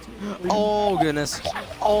back corner. Oh goodness.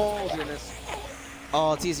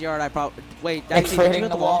 Oh, it's easier. I probably wait. Thanks 19, for did you hitting hit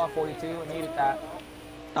the the wall wall? at 42. I needed that.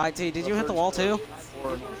 19, did you hit the wall too?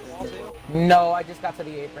 No, I just got to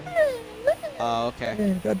the apron. Oh, okay.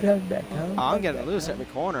 Yeah, got to have that, huh? Oh, I'm getting loose at the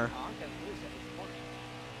corner.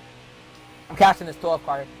 I'm catching this 12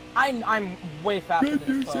 car. I'm way faster Good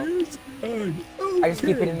than news this 12. is, I'm I just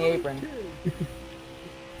keep okay. hitting the apron.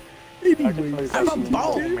 Anyways, I'm a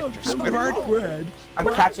bone, Squidward. Brad.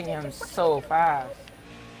 I'm catching him so fast.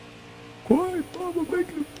 I'm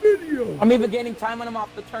making a video. I'm even gaining time on him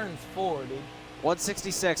off the turns 4, dude.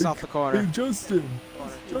 166 off the corner. Hey, Justin.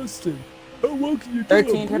 Oh, what can you do?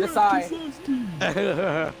 13 to the side.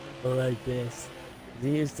 I like this.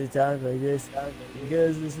 He used to talk like this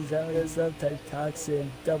because this is how he sometimes talks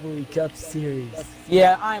in Double Cup Series.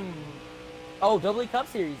 Yeah, I'm... Oh, Double Cup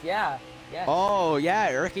Series, yeah. Yeah. Oh, yeah,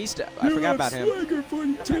 Eric East. I forgot about him. Swagger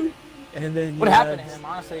 42. And then What happened to him,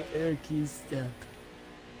 honestly? Eric East.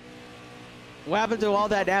 What happened to all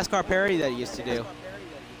that NASCAR parody that he used to do?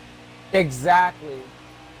 Exactly.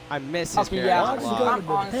 I miss his Okay, parodies yeah, a I was lot. going I'm to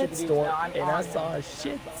the honest pet with you, store now, I'm and I honest. saw a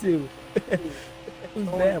Shih Tzu. It was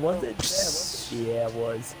bad, wasn't it? Yeah, it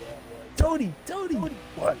was. Tony,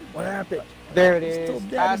 what happened? There it He's still is.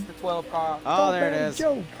 dead. Past the 12 car. Oh, there it is.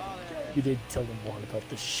 Joke. You didn't tell them what about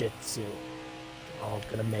the Shih Tzu. Oh,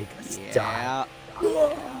 gonna make us Yeah. die.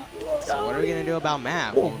 So what are we gonna do about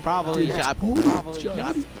Matt? Well, probably. What's going on with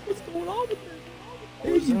that?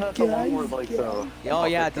 Isn't that the one where, like, the... Oh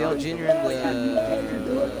yeah, Dale Jr. and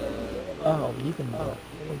the. Oh, even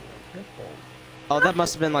Oh, that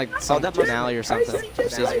must have been like some finale or something.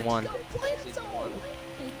 Season 1.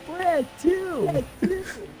 Brad too. What's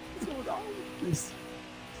going on with this?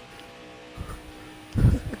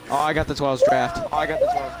 Oh, I got the 12s draft. I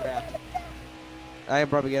can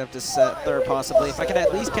probably get up to third possibly. If I could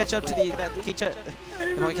at least catch up to the. If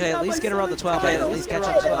I could at least get around the 12, I could at least catch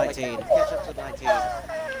up to the 19.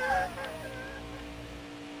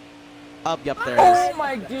 Up, yup, there it Oh is.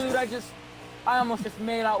 my dude, I almost just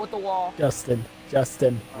made out with the wall. Justin.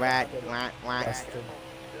 Whack.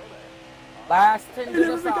 Last 10 to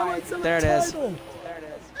the side. There it is.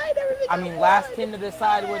 I mean, last 10 to the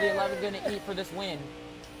side where the 11 gonna eat for this win.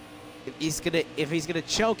 If he's gonna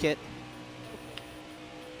choke it.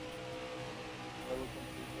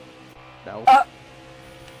 No.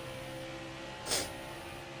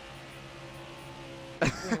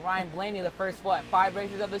 Ryan Blaney, the first, what, 5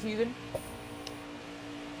 races of the season?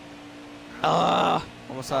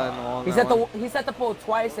 Almost had it in the wall. He set the pole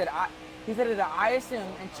twice he said it at ISM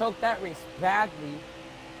and choked that race badly.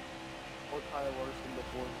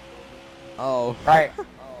 Oh. Right.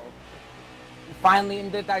 He finally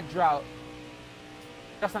ended that drought.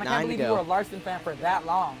 Justin, I 9 can't to believe go. you were a Larson fan for that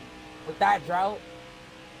long. With that drought.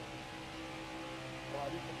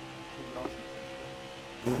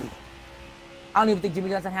 I don't even think Jimmy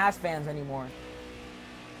Johnson has fans anymore.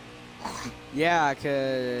 Yeah, cause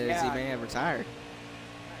he may have retired.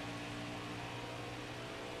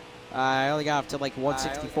 I only got up to like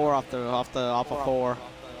 164 off of 4.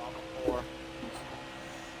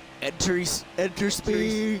 Enter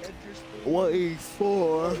speed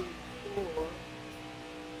 184.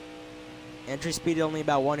 Entry speed only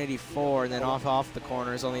about 184, and then off the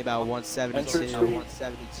corner is only about 172.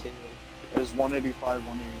 It is 185,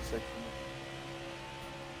 186.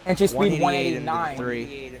 Entry speed 189.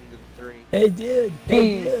 189. Hey, dude.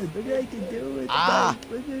 Jeez. What did I can do with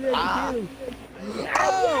What did I do?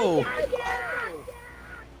 Oh!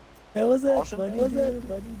 Hey, what's that? Caution? Funny,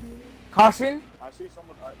 dude? Caution? I see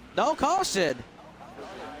someone... No caution.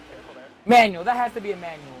 Manual. That has to be a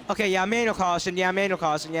manual. Okay, yeah, manual caution. Yeah, manual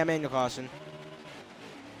caution.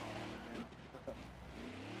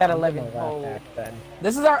 At 11. Laugh Oh. back then.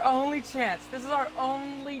 This is our only chance.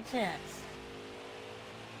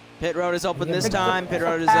 Pit road is open this time. Pit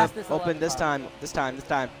road is open this time. This time.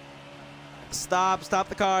 Stop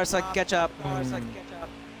the car so I can catch up.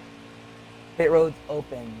 Pit road's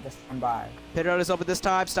open. Just run by. Pit road is open this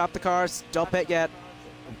time. Stop the cars. Don't pit yet.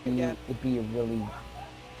 It'd be a really,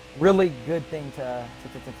 really good thing to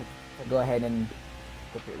go ahead and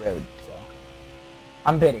go pit road. So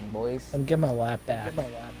I'm bidding, boys. I'm getting my lap back.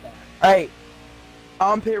 Alright,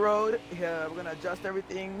 on pit road, yeah, we're gonna adjust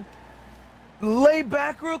everything. Lay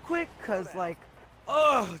back real quick, cause like,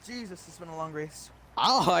 oh Jesus, it's been a long race.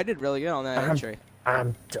 Oh, I did really good on that entry.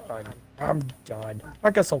 I'm done. I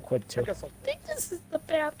guess I'll quit too. I think this is the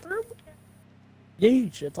bathroom.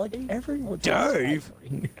 Yeesh, it's like everyone's Dave.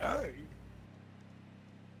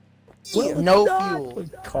 Well, No not fuel.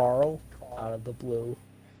 with Carl out of the blue.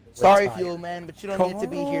 Sorry, Retired. fuel man, but you don't need to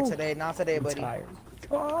be here today. Not today, buddy. Retired.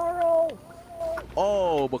 Carl,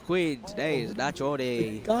 Oh, McQueen, today is not your the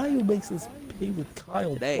day. guy who makes us pay with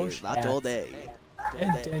Kyle Today Busch is not your hats day.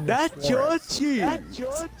 and Daniel That's your Suarez. cheat.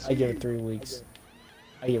 I give it 3 weeks.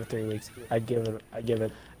 I give it 3 weeks. I give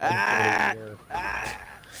it. Ah. a year.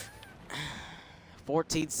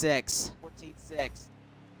 14-6.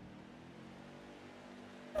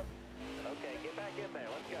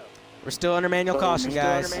 We're still under manual caution,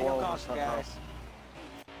 guys.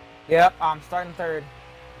 Yep, I'm starting third.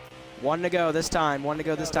 1 to go this time.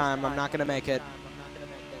 I'm not gonna make it.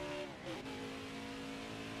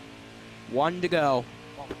 1 to go.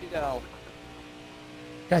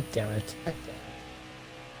 God damn it.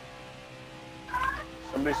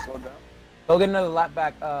 Somebody slow down. Go get another lap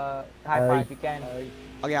back, high five if you can.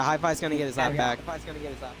 Oh yeah, High Five's gonna get his lap back.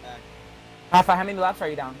 High five, how many laps are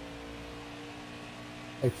you down?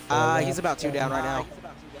 Like He's about 2 down right now.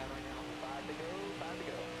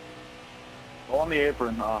 Go on the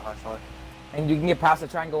apron, high five. And you can get past the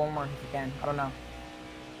triangle one more if you can. I don't know.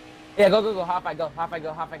 Yeah, go. High five, go. High five,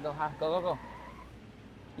 go. High five, go. Go.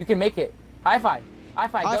 You can make it. High five. High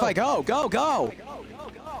five, go. High Five, go. Careful,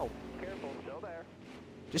 still there.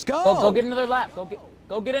 Just go. Go get another lap. Go get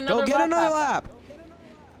another lap. Go get another lap.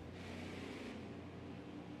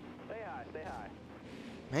 Stay high.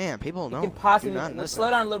 Man, people You don't. can possibly do not listen. slow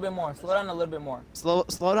down a little bit more. Slow down a little bit more. Slow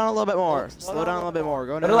down a little bit more. Slow down a little bit more.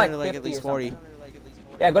 Go Go to down like to like 50 at least or 40. something.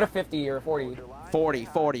 Yeah, go to 50 or 40. 40.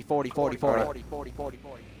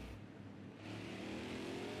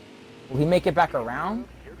 Will he make it back around?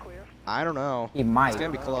 I don't know. He might. It's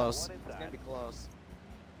gonna be close.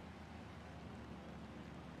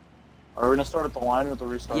 Are we gonna start at the line with the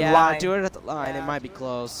restart? Yeah, Line. do it at the line. It might be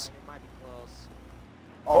close.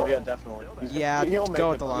 Oh yeah, definitely. Yeah, He'll make go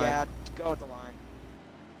it. with the line.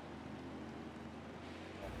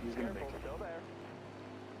 He's gonna make it.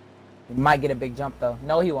 He might get a big jump though.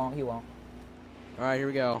 No, he won't. All right, here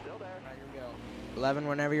we go. 11,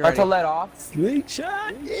 whenever you're Start to ready. let off.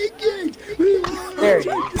 Slingshot, engage. There you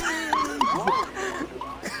go.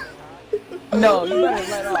 No, you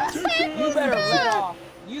better let off.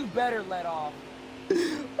 You better let off.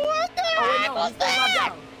 What the Oh wait, no, he's still a lap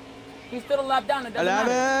down. He's still a lap down. It doesn't matter.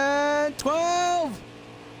 11, 12.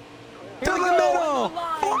 Here To we the go, middle on the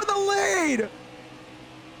line. for the lead.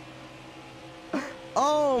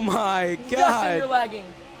 Oh my Justin, you're God. lagging.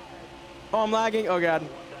 Oh, I'm lagging. Oh God.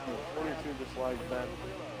 42 just lagged back.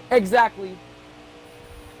 Exactly.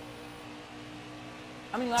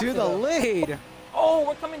 How many laps To to the go? lead. Oh,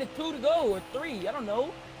 we're coming to 2 to go or 3. I don't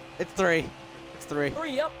know. It's 3. It's 3.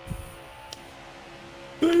 3, yep.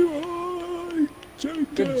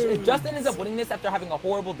 If Justin ends up winning this after having a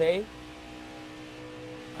horrible day,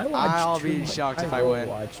 I'll be shocked if I win.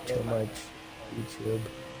 watch too much YouTube.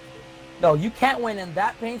 no, you can't win in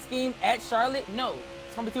that paint scheme at Charlotte. No,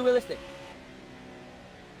 it's gonna be too realistic.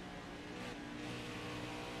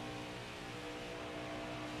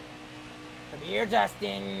 Come here,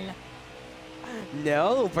 Justin.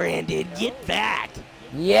 No, Brandon, get back.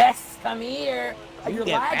 Yes, come here. You You're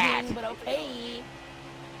get lagging, back. but okay.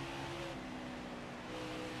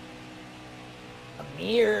 Come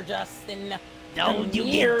here, Justin. No, Come you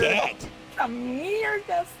here. get back. Come here,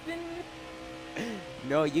 Justin.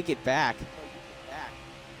 No, you get back.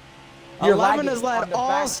 You're 11 lagging has led on the all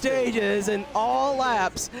back stages and all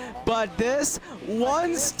laps, but this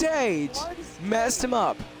one stage messed him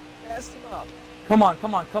up. Come on.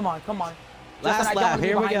 Last Justin, I don't lap, wanna be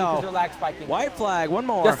here we behind you 'cause go. you're lag spiking. White flag, one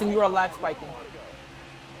more. Justin, you are lag spiking.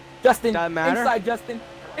 Justin, Doesn't matter. inside Justin.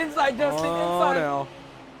 Inside Justin, Oh inside.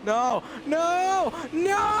 no.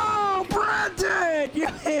 No, Brandon, you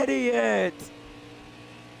idiot.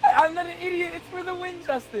 I'm not an idiot. It's for the win,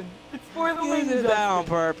 Justin. It's for the You win, did that on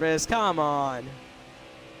Justin. purpose, come on.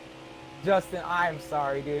 Justin, I'm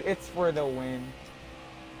sorry, dude. It's for the win.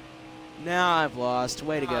 Now I've lost,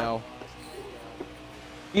 way to go.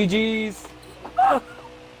 GG's. Ah,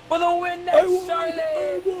 for the win next,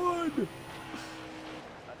 Charlotte.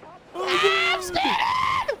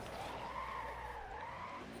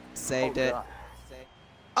 Saved it.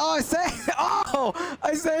 Oh,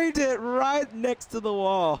 I saved it right next to the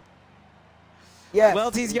wall. Yes.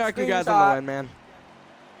 Well, TCR, congrats on the win, man.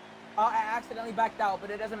 Oh, I accidentally backed out, but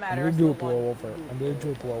it doesn't I'm matter. I gonna do still a won. blow over. I'm gonna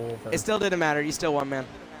do a blow over. It still didn't matter. You still won, man.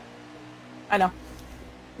 I know.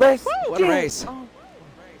 Race. What a race. Oh.